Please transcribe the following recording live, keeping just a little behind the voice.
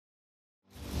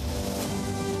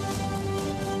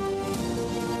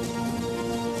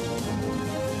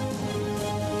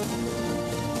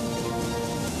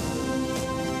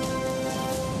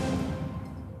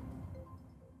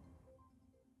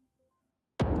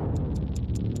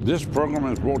This program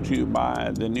is brought to you by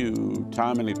the new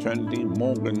Time and Eternity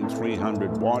Morgan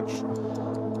 300 watch.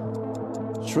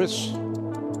 Swiss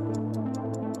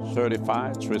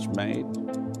certified, Swiss made.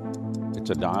 It's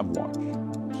a dive watch,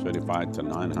 certified to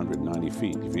 990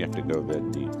 feet if you have to go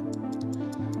that deep.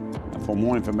 For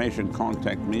more information,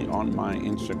 contact me on my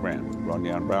Instagram,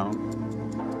 Rodney R. Brown,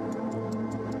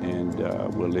 and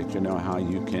we'll let you know how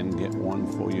you can get one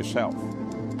for yourself.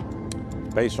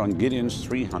 Based on Gideon's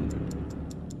 300.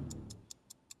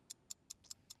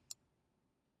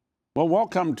 Well,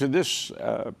 welcome to this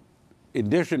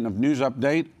edition of News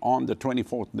Update on the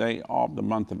 24th day of the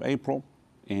month of April.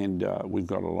 And we've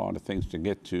got a lot of things to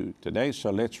get to today,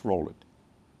 so let's roll it.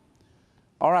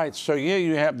 All right, so here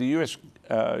you have the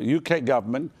UK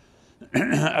government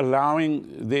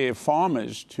allowing their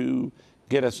farmers to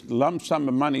get a lump sum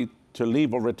of money to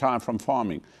leave or retire from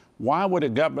farming. Why would a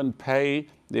government pay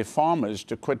their farmers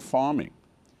to quit farming?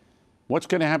 What's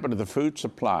going to happen to the food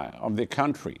supply of their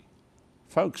country?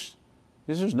 Folks,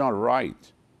 this is not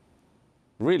right.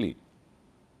 Really.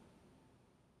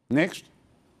 Next.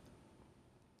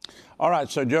 All right,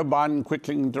 so Joe Biden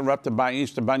quickly interrupted by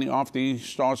Easter Bunny after he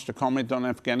starts to comment on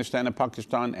Afghanistan and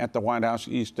Pakistan at the White House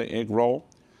Easter egg roll.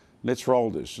 Let's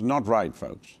roll this. It's not right,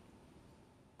 folks.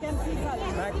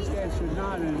 Pakistan should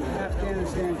not, and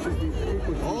Afghanistan should be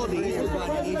people. Oh, the Easter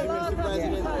Bunny, Mr.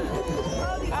 President.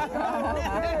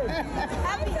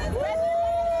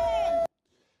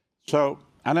 So,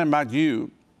 I don't know about you,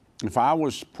 if I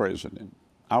was president,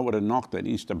 I would have knocked that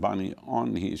Easter Bunny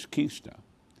on his keister.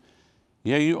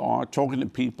 Here you are talking to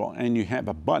people and you have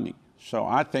a bunny. So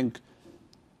I think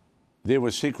there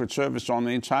was Secret Service on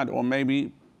the inside, or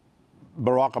maybe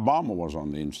Barack Obama was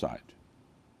on the inside.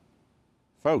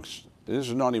 Folks, this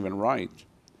is not even right.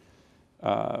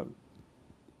 And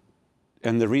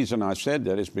the reason I said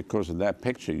that is because of that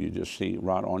picture you just see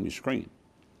right on your screen.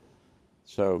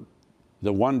 So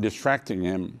the one distracting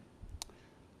him,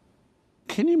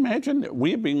 can you imagine that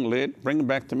we are being led, bring it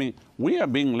back to me, we are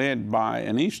being led by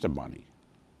an Easter Bunny.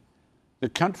 The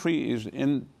country is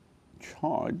in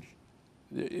charge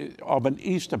of an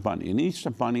Easter Bunny. An Easter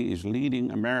Bunny is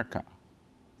leading America,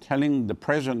 telling the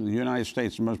President of the United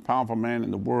States, the most powerful man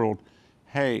in the world,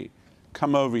 hey,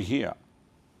 come over here.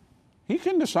 He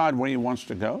can decide where he wants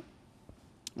to go.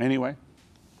 Anyway,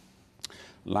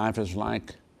 life is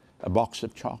like a box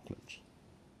of chocolates.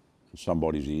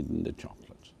 Somebody's eating the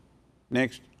chocolates.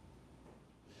 Next.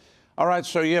 All right,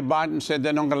 so yeah, Biden said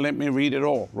they're not going to let me read it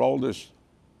all. Roll this.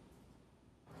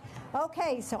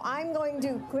 Okay, so I'm going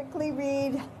to quickly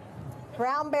read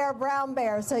brown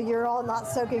bear, so you're all not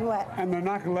soaking wet. And they're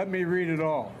not going to let me read it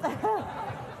all.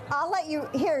 I'll let you,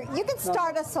 here, you can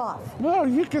start us off. No,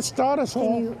 you can start us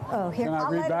off. Here, Can I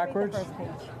read backwards? Read the first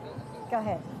page. Go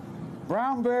ahead.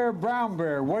 Brown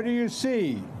bear, what do you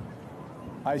see?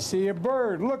 I see a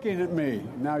bird looking at me.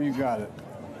 Now you got it.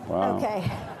 Wow. Okay.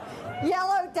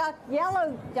 Yellow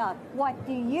duck, what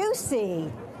do you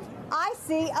see? I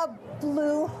see a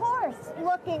blue horse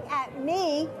looking at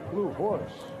me. Blue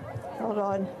horse. Hold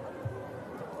on.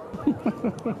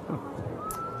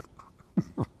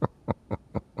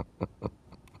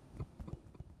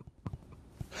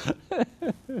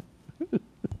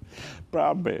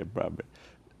 Brown bear.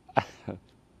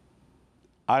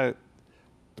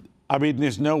 I mean,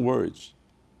 there's no words.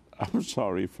 I'm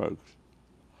sorry, folks.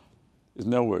 There's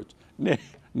no words.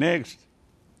 Next.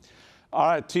 All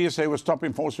right, TSA was stopping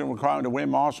enforcement requirement to wear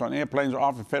masks on airplanes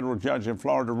after a federal judge in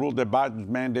Florida ruled that Biden's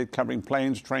mandate covering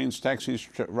planes, trains, taxis,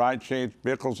 ride-shares,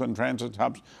 vehicles, and transit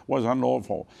hubs was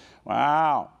unlawful.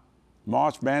 Wow.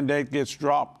 Mask mandate gets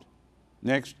dropped.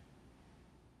 Next.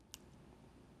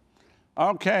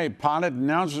 Okay, pilot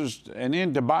announces an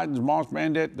end to Biden's mask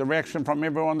mandate. Direction from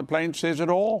everyone on the plane says it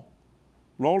all.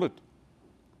 Roll it.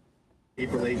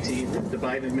 April 18th, the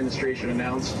Biden administration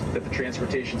announced that the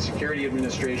Transportation Security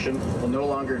Administration will no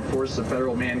longer enforce the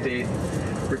federal mandate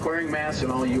requiring masks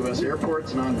in all U.S.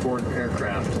 airports and on-board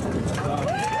aircraft.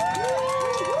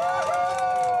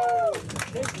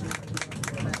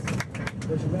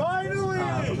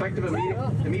 Effective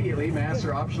immediately, masks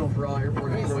are optional for all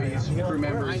airport employees, crew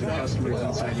members, and customers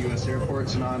inside U.S.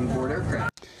 airports and on-board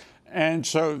aircraft. And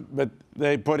so, but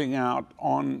they're putting out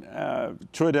on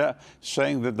Twitter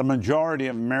saying that the majority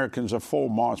of Americans are for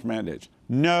mask mandates.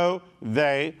 No,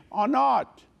 they are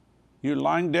not. You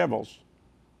lying devils.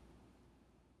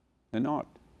 They're not.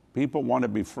 People want to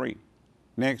be free.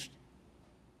 Next.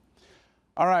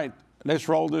 All right, let's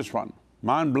roll this one.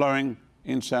 Mind-blowing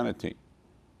insanity.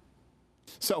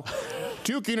 So,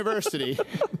 Duke University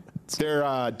Pirates?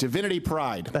 They're Divinity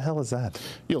Pride. What the hell is that?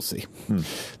 You'll see.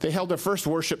 They held their first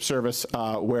worship service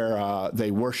where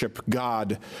they worship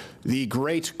God, the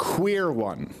great queer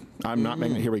one. I'm not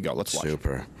making it. Here we go. Let's watch.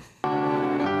 Super.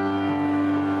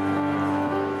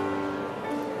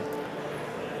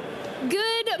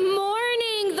 Good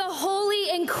morning, the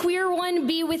holy and queer one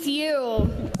be with you.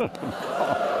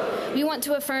 We want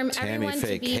to affirm everyone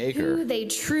to be who they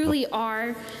truly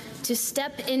are, to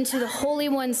step into the Holy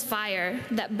One's fire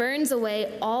that burns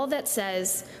away all that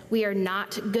says we are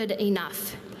not good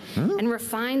enough, and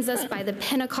refines us by the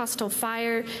Pentecostal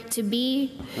fire to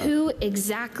be who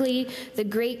exactly the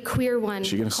great queer one calls us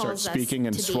to be. Is she going to start speaking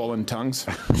in swollen tongues?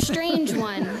 Strange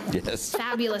one, Yes.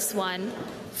 fabulous one,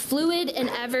 fluid and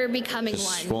ever becoming Just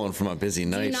one. swollen from a busy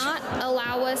night. Do not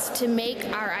allow us to make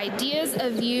our ideas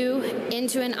of you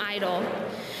into an idol.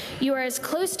 You are as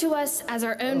close to us as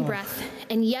our own breath,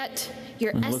 and yet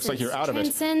your essence like you're out of it.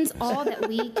 transcends all that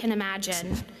we can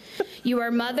imagine. You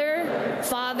are mother,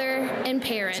 father, and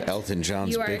parent. Elton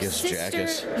John's You are biggest sister,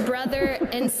 jacket. brother,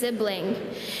 and sibling.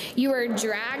 You are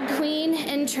drag queen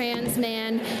and trans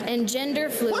man and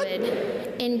gender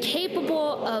fluid,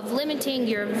 incapable of limiting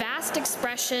your vast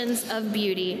expressions of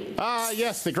beauty. Ah,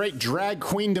 yes, the great drag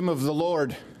queendom of the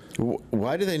Lord.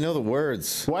 Why do they know the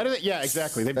words? Why do they? Yeah,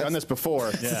 exactly. They've done this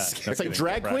before. Yeah, It's like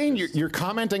drag queen. You're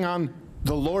commenting on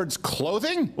the Lord's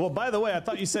clothing? Well, by the way, I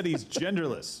thought you said he's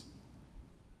genderless.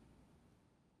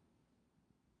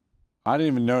 I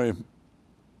didn't even know if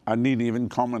I need to even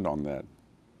comment on that.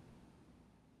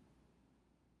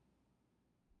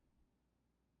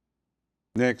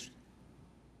 Next.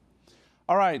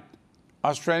 All right.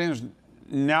 Australians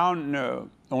now know,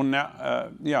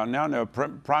 now know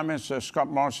Prime Minister Scott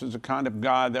Morrison is the kind of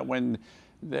guy that when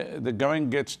the going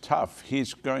gets tough,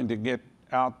 he's going to get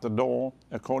out the door,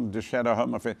 according to Shadow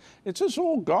Home Affairs. It's just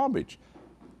all garbage.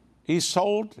 He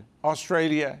sold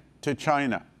Australia to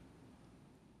China.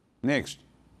 Next.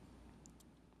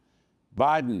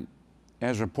 Biden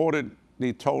has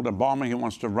reportedly told Obama he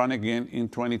wants to run again in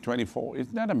 2024.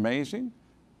 Isn't that amazing?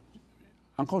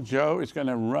 Uncle Joe is going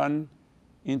to run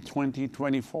in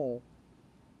 2024.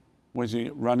 Was he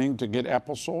running to get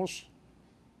applesauce?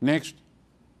 Next.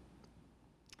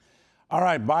 All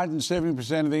right, Biden's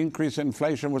 70% of the increase in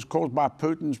inflation was caused by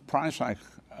Putin's price hike.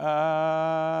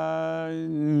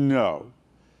 No.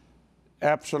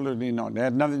 Absolutely not. It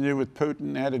had nothing to do with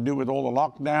Putin. It had to do with all the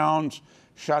lockdowns,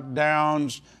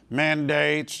 shutdowns,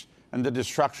 mandates, and the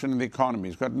destruction of the economy.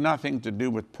 It's got nothing to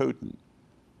do with Putin.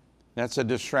 That's a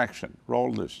distraction.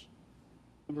 Roll this.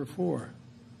 Number 4.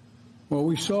 Well,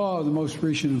 we saw the most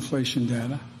recent inflation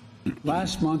data.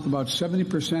 Last month, about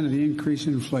 70% of the increase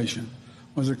in inflation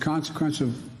was a consequence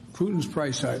of Putin's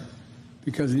price hike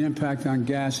because of the impact on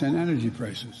gas and energy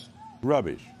prices.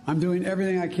 Rubbish. I'm doing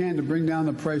everything I can to bring down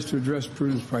the price to address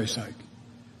Putin's price hike.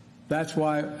 That's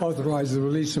why I authorized the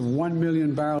release of 1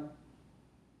 million barrels.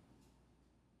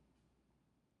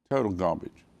 Total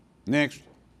garbage. Next.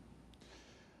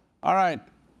 All right.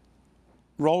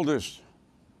 Roll this.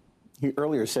 He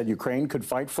earlier said Ukraine could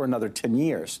fight for another 10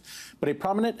 years. But a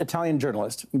prominent Italian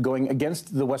journalist going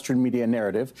against the Western media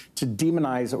narrative to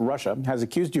demonize Russia has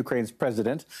accused Ukraine's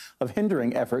president of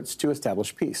hindering efforts to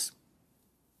establish peace.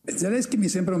 Zelensky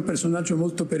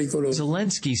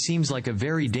seems like a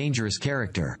very dangerous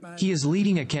character. He is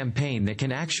leading a campaign that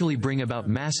can actually bring about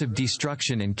massive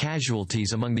destruction and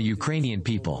casualties among the Ukrainian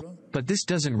people. But this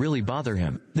doesn't really bother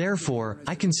him. Therefore,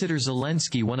 I consider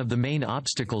Zelensky one of the main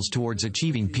obstacles towards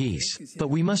achieving peace. But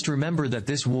we must remember that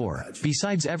this war,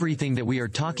 besides everything that we are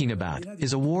talking about,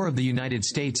 is a war of the United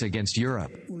States against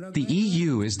Europe. The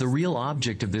EU is the real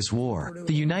object of this war.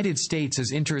 The United States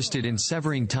is interested in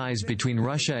severing ties between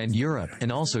Russia and Europe, and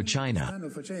also China.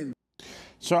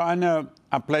 So I know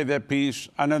I played that piece.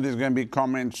 I know there's going to be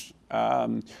comments.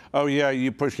 Oh, yeah,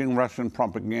 you're pushing Russian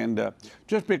propaganda.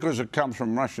 Just because it comes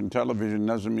from Russian television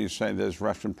doesn't mean to say there's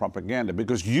Russian propaganda,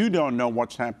 because you don't know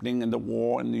what's happening in the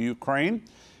war in the Ukraine.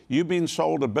 You've been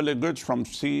sold a bill of goods from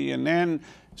CNN,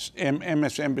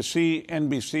 MSNBC,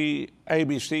 NBC,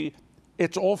 ABC.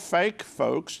 It's all fake,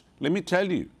 folks. Let me tell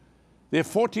you. There are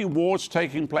 40 wars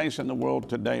taking place in the world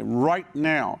today, right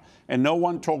now, and no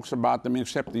one talks about them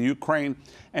except the Ukraine,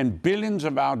 and billions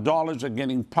of our dollars are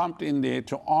getting pumped in there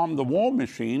to arm the war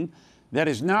machine that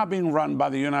is now being run by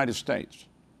the United States.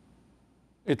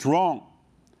 It's wrong.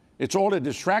 It's all a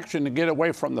distraction to get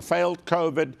away from the failed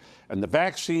COVID and the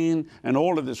vaccine and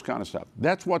all of this kind of stuff.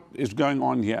 That's what is going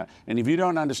on here. And if you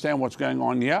don't understand what's going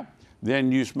on here,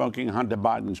 then you're smoking Hunter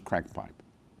Biden's crack pipe.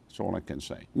 That's all I can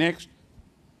say. Next.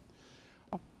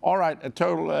 All right, a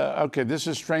total, okay, this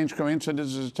is strange coincidence.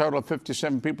 This is a total of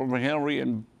 57 people for Hillary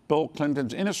and Bill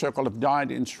Clinton's inner circle have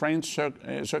died in strange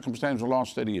circumstances the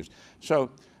last 30 years. So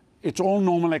it's all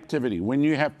normal activity. When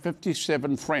you have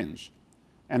 57 friends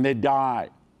and they die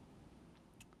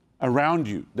around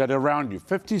you,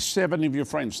 57 of your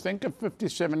friends, think of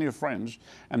 57 of your friends,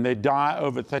 and they die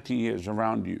over 30 years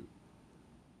around you.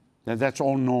 Now, that's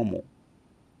all normal,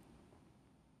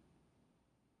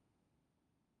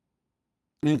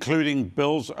 including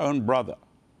Bill's own brother.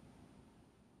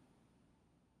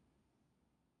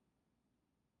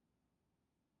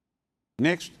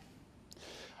 Next.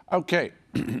 Okay,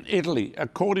 Italy.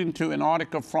 According to an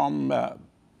article from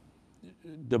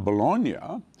the Bologna,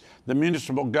 the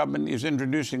municipal government is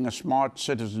introducing a smart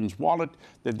citizen's wallet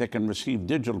that they can receive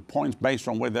digital points based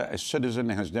on whether a citizen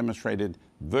has demonstrated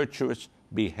virtuous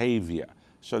behavior.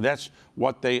 So that's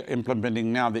what they're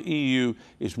implementing now. The EU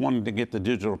is wanting to get the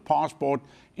digital passport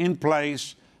in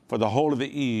place for the whole of the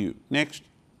EU. Next.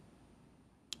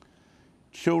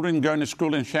 Children going to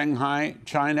school in Shanghai,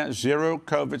 China, zero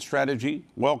COVID strategy.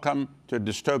 Welcome to a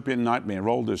dystopian nightmare.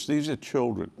 Roll this. These are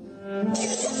children.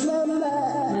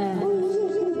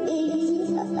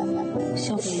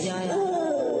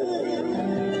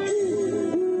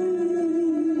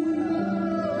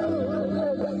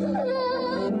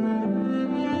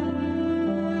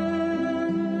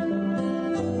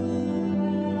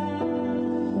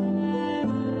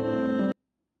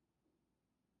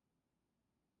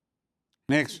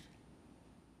 Next.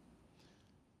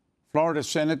 Florida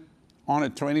Senate on a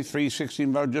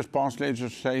 23-16 vote just passed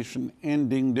legislation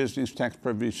ending Disney's tax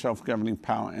privilege, self-governing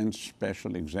power, and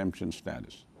special exemption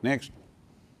status. Next.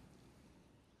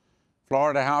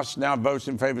 Florida House now votes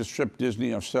in favor of strip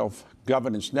Disney of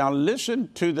self-governance. Now listen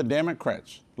to the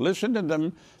Democrats. Listen to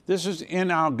them. This is in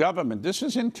our government. This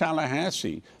is in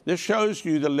Tallahassee. This shows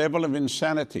you the level of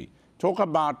insanity. Talk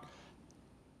about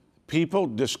people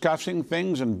discussing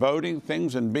things and voting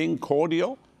things and being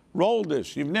cordial. Roll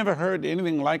this. You've never heard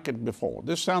anything like it before.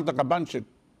 This sounds like a bunch of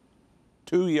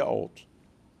 2-year-olds.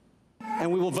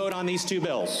 And we will vote on these two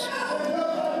bills.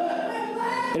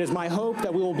 It is my hope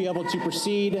that we will be able to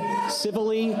proceed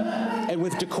civilly and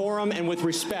with decorum and with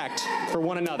respect for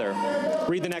one another.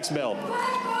 Read the next bill.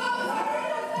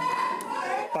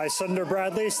 By Senator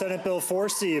Bradley, Senate Bill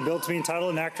 4C, a bill to be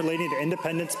entitled an act relating to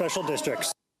independent special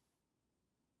districts.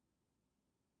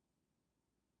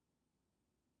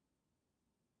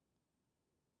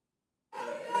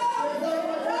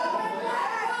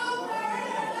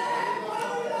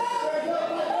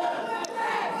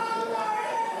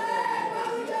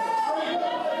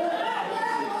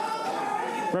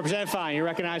 Representative Fine, you're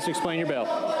recognized to explain your bill.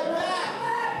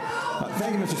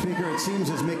 Thank you, Mr. Speaker. It seems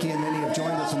as Mickey and many have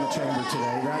joined us in the chamber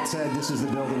today. That said, this is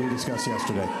the bill that we discussed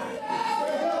yesterday.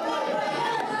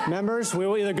 Members, we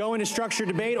will either go into structured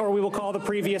debate or we will call the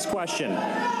previous question.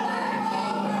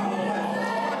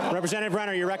 Representative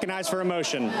Renner, you're recognized for a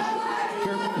motion.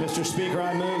 Mr. Speaker,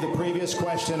 I move the previous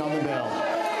question on the bill.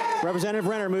 Representative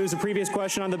Renner moves the previous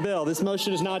question on the bill. This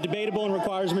motion is not debatable and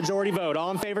requires a majority vote. All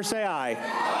in favor say aye.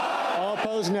 All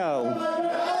opposed, no.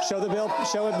 Show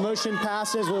the motion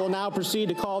passes. We will now proceed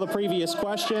to call the previous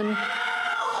question.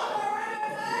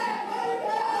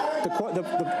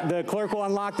 The clerk will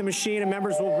unlock the machine and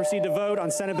members will proceed to vote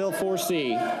on Senate Bill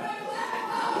 4C.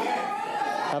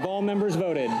 Have all members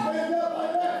voted?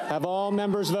 Have all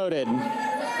members voted?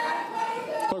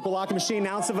 Clerk will lock the machine.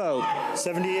 Announce the vote.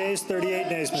 70 yeas, 38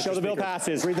 nays, Mr. Show the bill Speaker.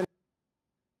 passes. Read the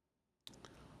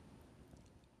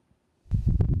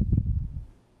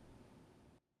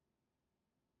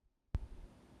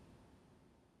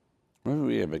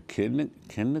We have a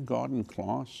kindergarten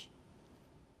class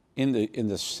in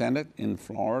the Senate in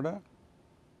Florida?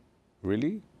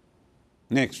 Really?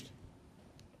 Next.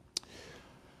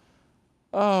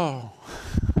 Oh.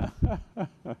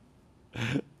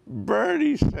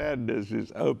 Bernie Sanders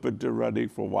is open to running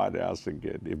for White House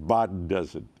again if Biden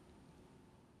doesn't.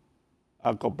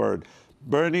 Uncle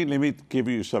Bernie, let me give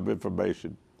you some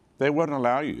information. They won't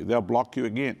allow you. They'll block you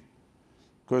again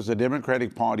because the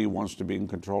Democratic Party wants to be in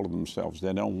control of themselves.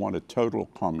 They don't want a total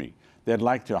commie. They'd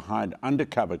like to hide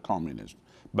undercover communism,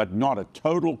 but not a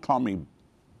total commie.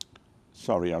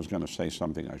 Sorry, I was going to say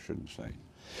something I shouldn't say.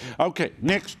 Okay,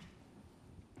 next.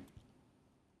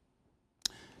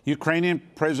 Ukrainian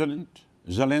President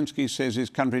Zelensky says his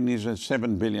country needs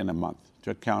 $7 billion a month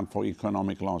to account for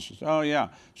economic losses. Oh, yeah.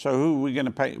 So who are we going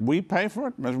to pay? We pay for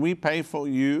it? Must we pay for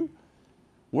you?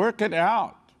 Work it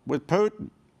out with Putin.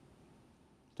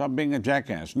 Stop being a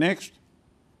jackass. Next.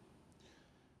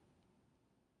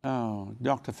 Oh,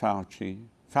 Dr. Fauci.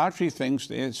 Fauci thinks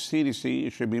the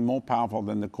CDC should be more powerful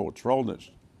than the courts. Roll this.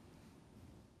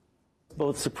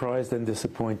 both surprised and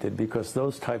disappointed because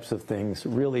those types of things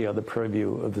really are the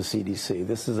purview of the CDC.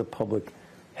 This is a public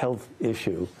health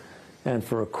issue. And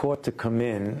for a court to come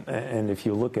in, and if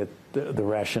you look at the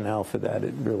rationale for that,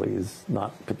 it really is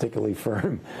not particularly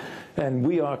firm. And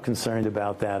we are concerned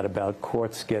about that, about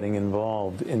courts getting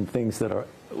involved in things that are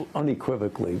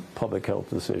unequivocally public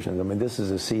health decisions. I mean, this is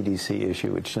a CDC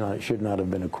issue. It should not have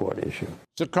been a court issue.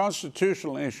 It's a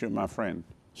constitutional issue, my friend.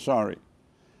 Sorry.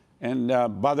 And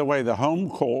by the way, the Home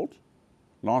Court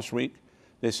last week,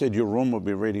 they said your room will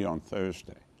be ready on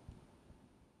Thursday.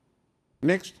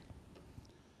 Next.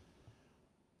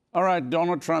 All right,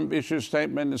 Donald Trump issued a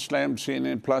statement and slammed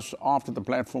CNN Plus after the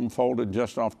platform folded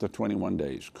just after 21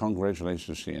 days.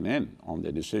 Congratulations, CNN, on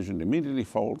their decision to immediately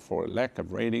fold for a lack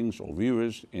of ratings or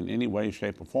viewers in any way,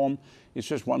 shape, or form. It's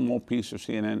just one more piece of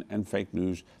CNN and fake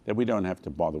news that we don't have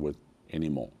to bother with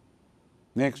anymore.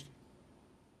 Next.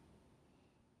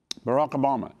 Barack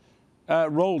Obama.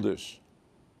 Roll this.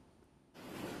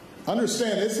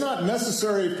 Understand, it's not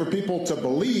necessary for people to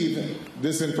believe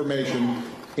this information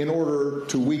in order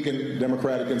to weaken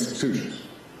democratic institutions.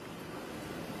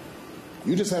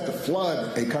 You just have to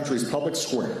flood a country's public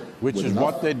square. Which is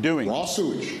what they're doing. Raw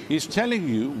sewage. He's telling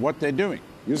you what they're doing.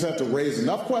 You just have to raise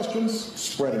enough questions,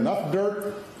 spread enough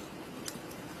dirt,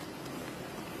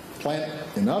 plant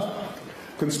enough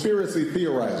conspiracy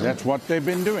theorizing. That's what they've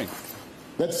been doing.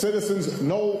 That citizens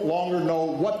no longer know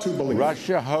what to believe.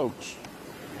 Russia hoax.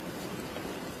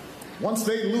 Once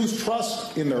they lose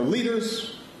trust in their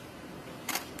leaders,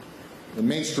 in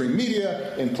mainstream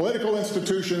media, in political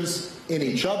institutions, in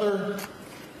each other,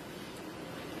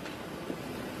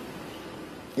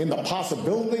 in the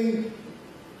possibility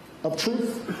of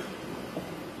truth,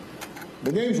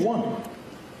 the game's won.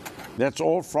 That's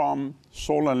all from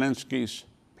Saul Alinsky's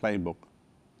playbook.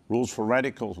 Rules for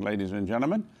Radicals, ladies and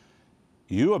gentlemen.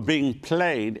 You are being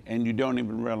played and you don't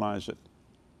even realize it.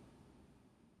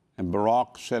 And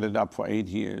Barack set it up for 8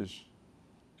 years,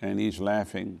 and he's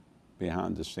laughing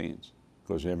behind the scenes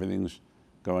because everything's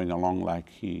going along like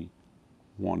he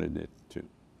wanted it to.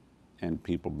 And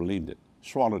people believed it,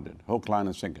 swallowed it, hook, line,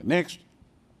 and sinker. Next.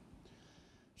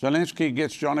 Zelensky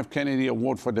gets John F. Kennedy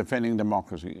Award for defending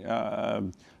democracy.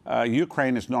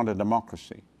 Ukraine is not a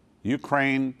democracy.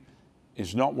 Ukraine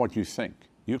is not what you think.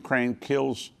 Ukraine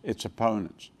kills its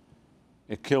opponents.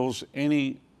 It kills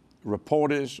any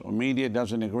reporters or media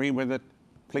doesn't agree with it.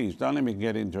 Please, don't let me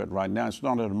get into it right now. It's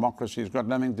not a democracy. It's got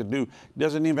nothing to do. It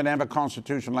doesn't even have a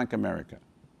constitution like America.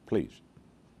 Please.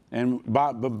 And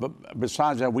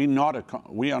besides that, we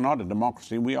are not a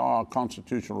democracy. We are a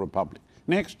constitutional republic.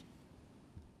 Next.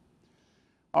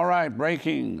 All right,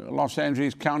 breaking. Los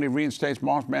Angeles County reinstates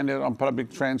mask mandate on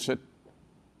public transit.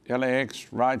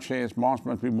 LAX, ride shares, masks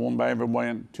must be worn by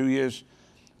everyone 2 years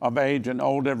of age and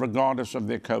older, regardless of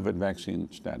their COVID vaccine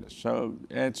status. So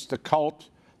it's the cult.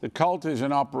 The cult is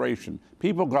in operation.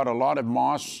 People got a lot of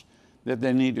masks that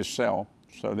they need to sell,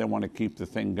 so they want to keep the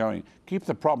thing going. Keep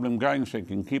the problem going so you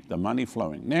can keep the money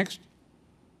flowing. Next.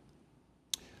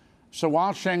 So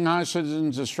while Shanghai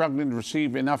citizens are struggling to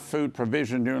receive enough food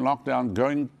provision during lockdown,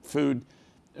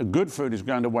 good food is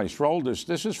going to waste. Roll this.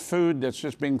 This is food that's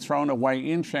just being thrown away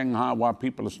in Shanghai while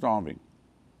people are starving.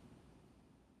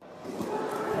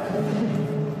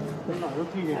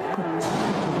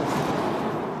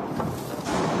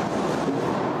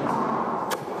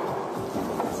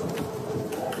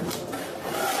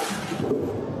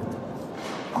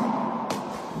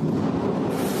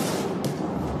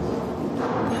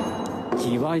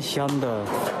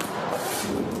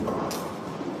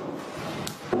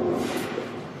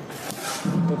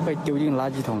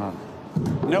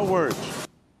 No words.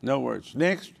 No words.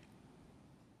 Next.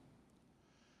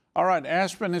 All right,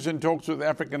 Aspen is in talks with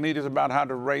African leaders about how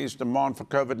to raise demand for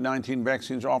COVID-19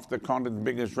 vaccines after the continent's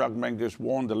biggest drug makers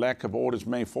warned the lack of orders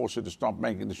may force it to stop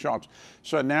making the shots.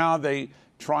 So now they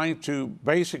trying to,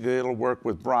 basically it'll work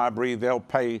with bribery. They'll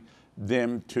pay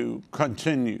them to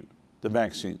continue the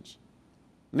vaccines.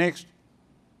 Next.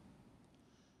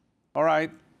 All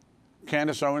right.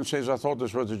 Candace Owens says, I thought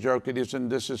this was a joke. It isn't.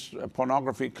 This is a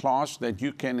pornography class that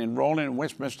you can enroll in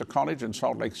Westminster College in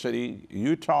Salt Lake City,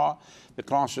 Utah. The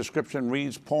class description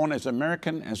reads, porn as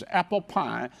American as apple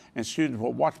pie, and students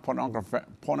will watch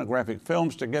pornographic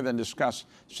films together and discuss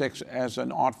sex as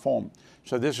an art form.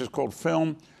 So this is called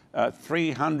Film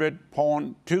 300,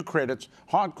 porn, 2 credits.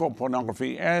 Hardcore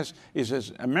pornography is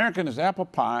as American as apple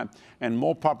pie and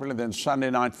more popular than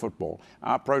Sunday night football.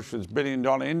 Our approach to this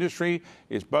billion-dollar industry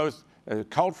is both a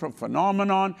cultural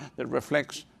phenomenon that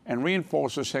reflects and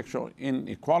reinforces sexual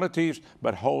inequalities,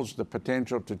 but holds the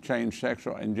potential to change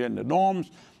sexual and gender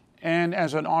norms And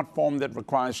as an art form that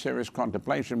requires serious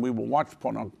contemplation, we will watch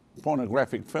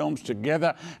pornographic films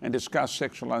together and discuss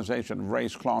sexualization of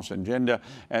race, class, and gender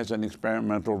as an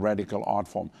experimental radical art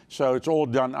form. So it's all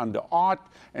done under art,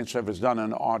 and so if it's done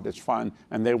under art, it's fine.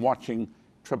 And they're watching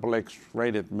XXX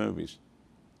rated movies.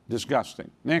 Disgusting.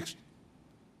 Next.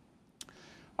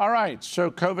 All right,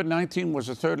 so COVID-19 was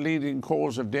the third leading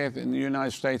cause of death in the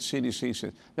United States, CDC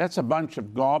says. That's a bunch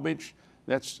of garbage.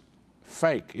 That's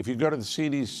fake. If you go to the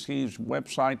CDC's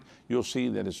website, you'll see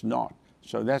that it's not.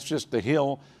 So that's just the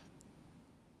Hill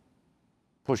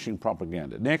pushing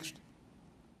propaganda. Next.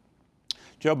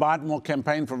 Joe Biden will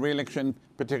campaign for re-election,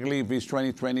 particularly if his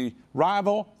 2020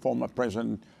 rival, former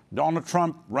President Donald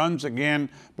Trump, runs again,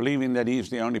 believing that he's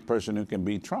the only person who can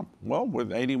beat Trump. Well,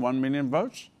 with 81 million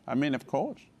votes, I mean, of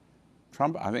course.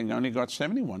 Trump, I think, only got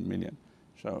 71 million.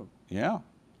 So, yeah,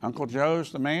 Uncle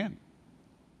Joe's the man.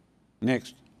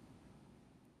 Next.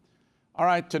 All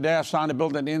right, today I signed a bill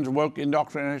that ends woke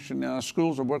indoctrination in our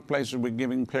schools or workplaces. We're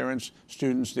giving parents,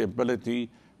 students the ability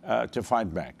to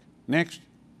fight back. Next.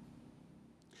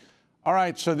 All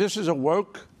right, so this is a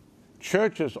woke.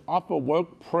 Churches offer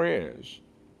woke prayers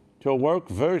to a woke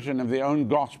version of their own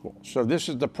gospel. So this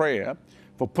is the prayer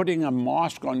for putting a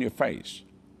mask on your face.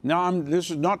 Now,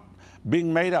 this is not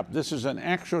being made up. This is an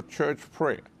actual church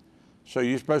prayer. So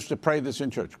you're supposed to pray this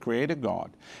in church. Creator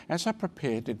God, as I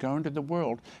prepare to go into the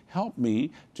world, help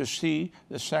me to see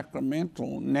the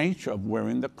sacramental nature of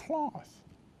wearing the cloth.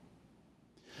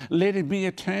 Let it be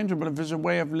a tangible and visible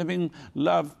way of living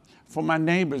love for my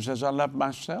neighbors as I love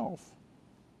myself.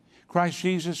 Christ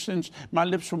Jesus, since my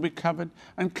lips will be covered,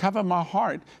 and cover my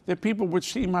heart, that people would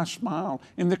see my smile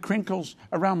in the crinkles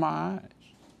around my eyes.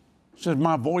 Says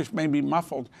my voice may be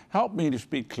muffled. Help me to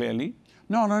speak clearly,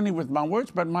 not only with my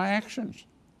words, but my actions.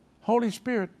 Holy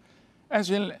Spirit, as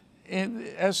the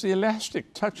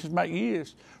elastic touches my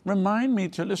ears, remind me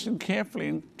to listen carefully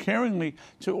and caringly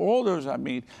to all those I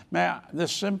meet. May the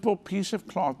simple piece of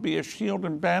cloth be a shield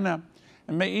and banner,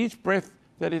 and may each breath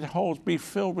that it holds be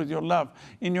filled with your love.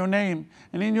 In your name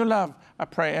and in your love, I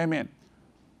pray, amen.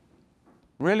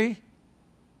 Really?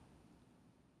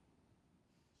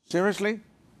 Seriously?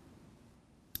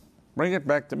 Bring it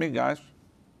back to me, guys.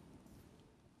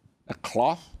 A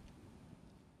cloth?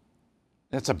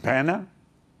 That's a banner?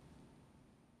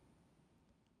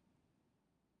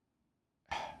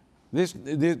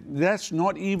 That's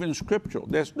not even scriptural.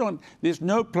 There's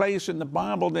no place in the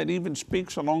Bible that even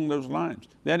speaks along those lines.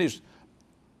 That is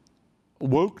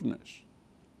wokeness.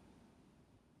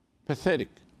 Pathetic.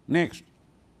 Next.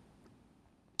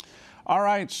 All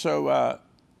right, so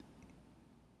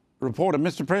reporter,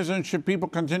 Mr. President, should people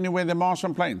continue wearing their masks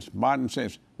on planes? Biden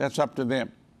says that's up to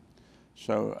them.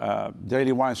 So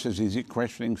Daily Wire says, is he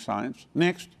questioning science?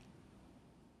 Next.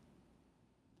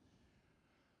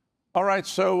 All right,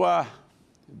 so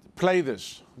play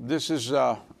this. This is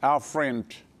our friend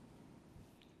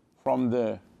from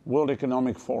the World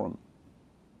Economic Forum.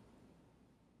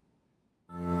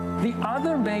 The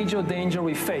other major danger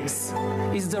we face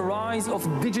is the rise of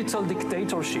digital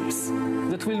dictatorships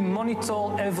that will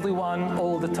monitor everyone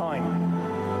all the time.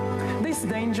 This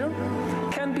danger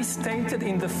can be stated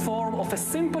in the form of a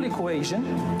simple equation,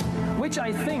 which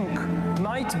I think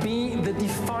might be the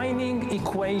defining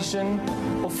equation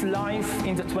of life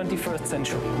in the 21st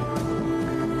century.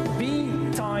 B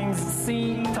times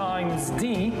C times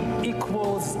D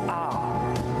equals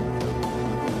R.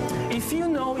 If you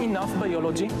know enough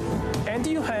biology and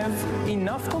you have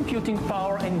enough computing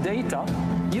power and data,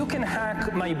 you can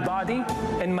hack my body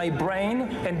and my brain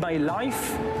and my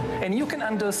life, and you can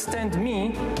understand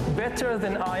me better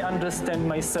than I understand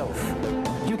myself.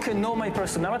 You can know my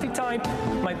personality type,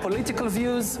 my political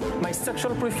views, my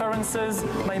sexual preferences,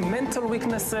 my mental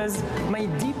weaknesses, my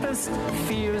deepest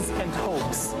fears and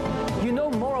hopes. You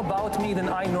know more about me than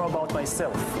I know about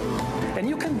myself. And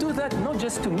you can do that not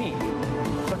just to me,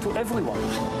 but to everyone.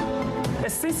 A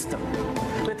system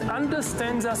that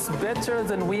understands us better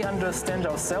than we understand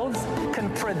ourselves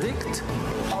can predict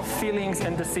our feelings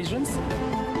and decisions,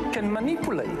 can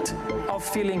manipulate our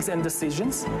feelings and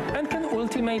decisions, and can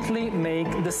ultimately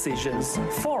make decisions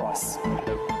for us.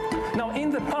 Now, in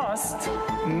the past,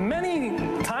 many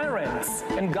tyrants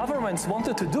and governments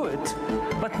wanted to do it,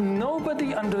 but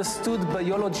nobody understood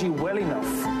biology well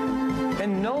enough,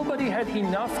 and nobody had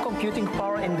enough computing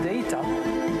power and data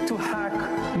to hack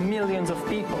millions of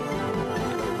people.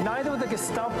 Neither the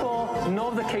Gestapo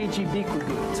nor the KGB could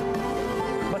do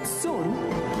it. But soon,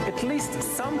 at least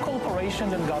some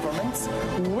corporations and governments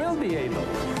will be able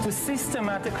to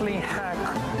systematically hack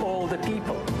all the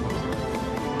people.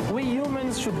 We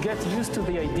humans should get used to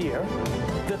the idea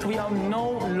that we are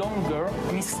no longer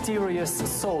mysterious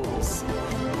souls.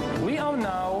 We are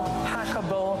now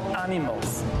hackable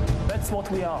animals. That's what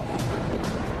we are.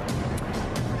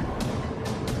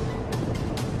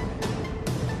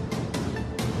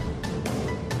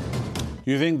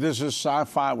 You think this is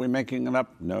sci-fi? We're making it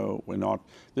up? No, we're not.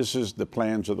 This is the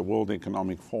plans of the World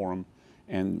Economic Forum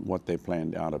and what they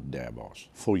planned out of Davos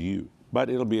for you. But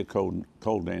it'll be a cold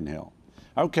day in hell.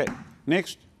 Okay,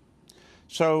 next.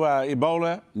 So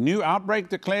Ebola, new outbreak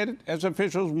declared as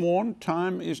officials warn.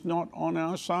 Time is not on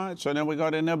our side. So now we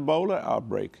got an Ebola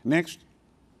outbreak. Next.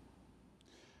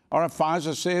 All right,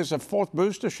 Pfizer says a fourth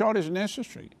booster shot is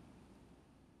necessary.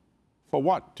 For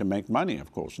what? To make money,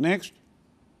 of course. Next.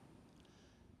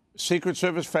 Secret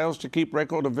Service fails to keep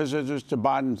record of visitors to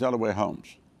Biden's Delaware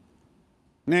homes.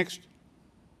 Next.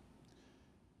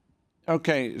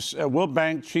 Okay, World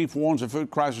Bank chief warns of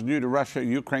food crisis due to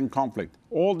Russia-Ukraine conflict.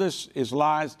 All this is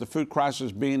lies. The food crisis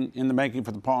has been in the making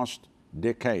for the past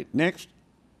decade. Next.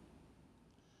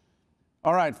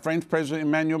 All right, French President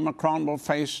Emmanuel Macron will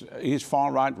face his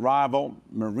far-right rival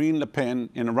Marine Le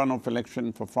Pen in a runoff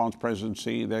election for France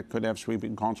presidency that could have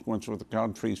sweeping consequences for the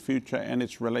country's future and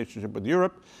its relationship with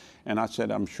Europe. And I said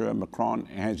I'm sure Macron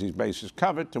has his bases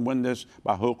covered to win this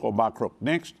by hook or by crook.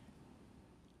 Next.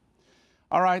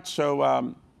 All right,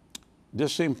 so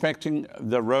disinfecting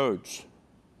the roads.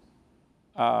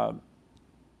 So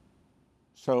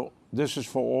this is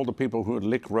for all the people who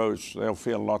lick roads. They'll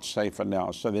feel a lot safer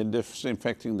now. So they're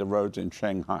disinfecting the roads in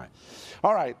Shanghai.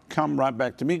 All right, come right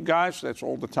back to me, guys. That's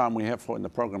all the time we have for in the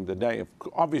program today.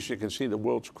 Obviously, you can see the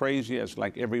world's crazy. It's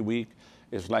like every week.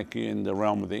 It's like you're in the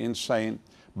realm of the insane.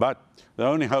 But the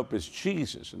only hope is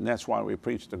Jesus, and that's why we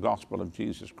preach the gospel of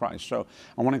Jesus Christ. So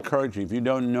I want to encourage you, if you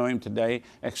don't know him today,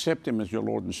 accept him as your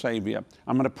Lord and Savior.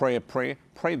 I'm going to pray a prayer.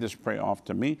 Pray this prayer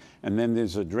after me, and then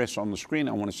there's an address on the screen.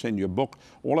 I want to send you a book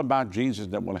all about Jesus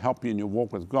that will help you in your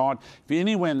walk with God. If you're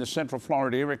anywhere in the Central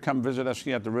Florida area, come visit us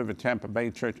here at the River Tampa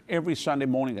Bay Church every Sunday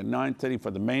morning at 9:30 for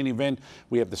the main event.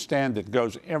 We have the stand that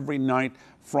goes every night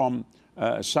from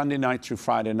Sunday night through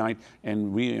Friday night,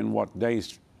 and we in what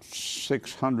days?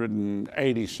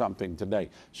 680 something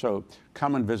today. So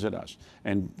come and visit us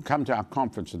and come to our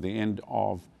conference at the end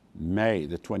of May,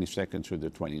 the 22nd through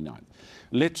the 29th.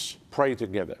 Let's pray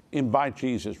together. Invite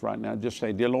Jesus right now. Just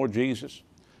say, dear Lord Jesus,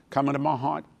 come into my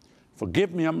heart.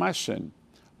 Forgive me of my sin.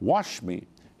 Wash me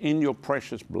in your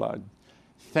precious blood.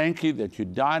 Thank you that you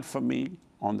died for me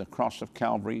on the cross of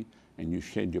Calvary and you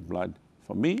shed your blood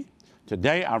for me.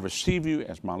 Today I receive you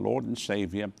as my Lord and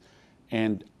Savior,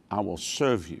 and I will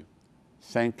serve you.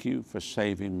 Thank you for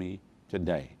saving me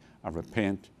today. I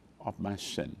repent of my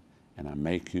sin, and I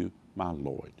make you my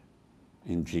Lord.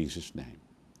 In Jesus' name,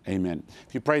 amen.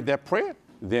 If you prayed that prayer,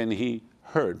 then he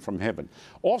heard from heaven.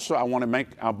 Also, I want to make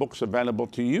our books available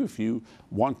to you. If you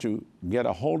want to get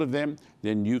a hold of them,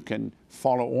 then you can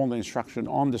follow all the instruction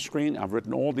on the screen. I've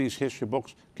written all these history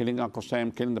books, Killing Uncle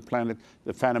Sam, Killing the Planet,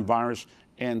 The Phantom Virus,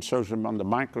 and Socialism Under the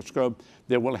Microscope,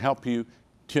 that will help you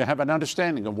to have an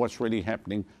understanding of what's really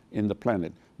happening in the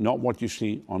planet, not what you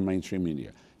see on mainstream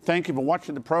media. Thank you for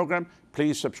watching the program.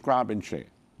 Please subscribe and share.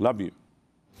 Love you.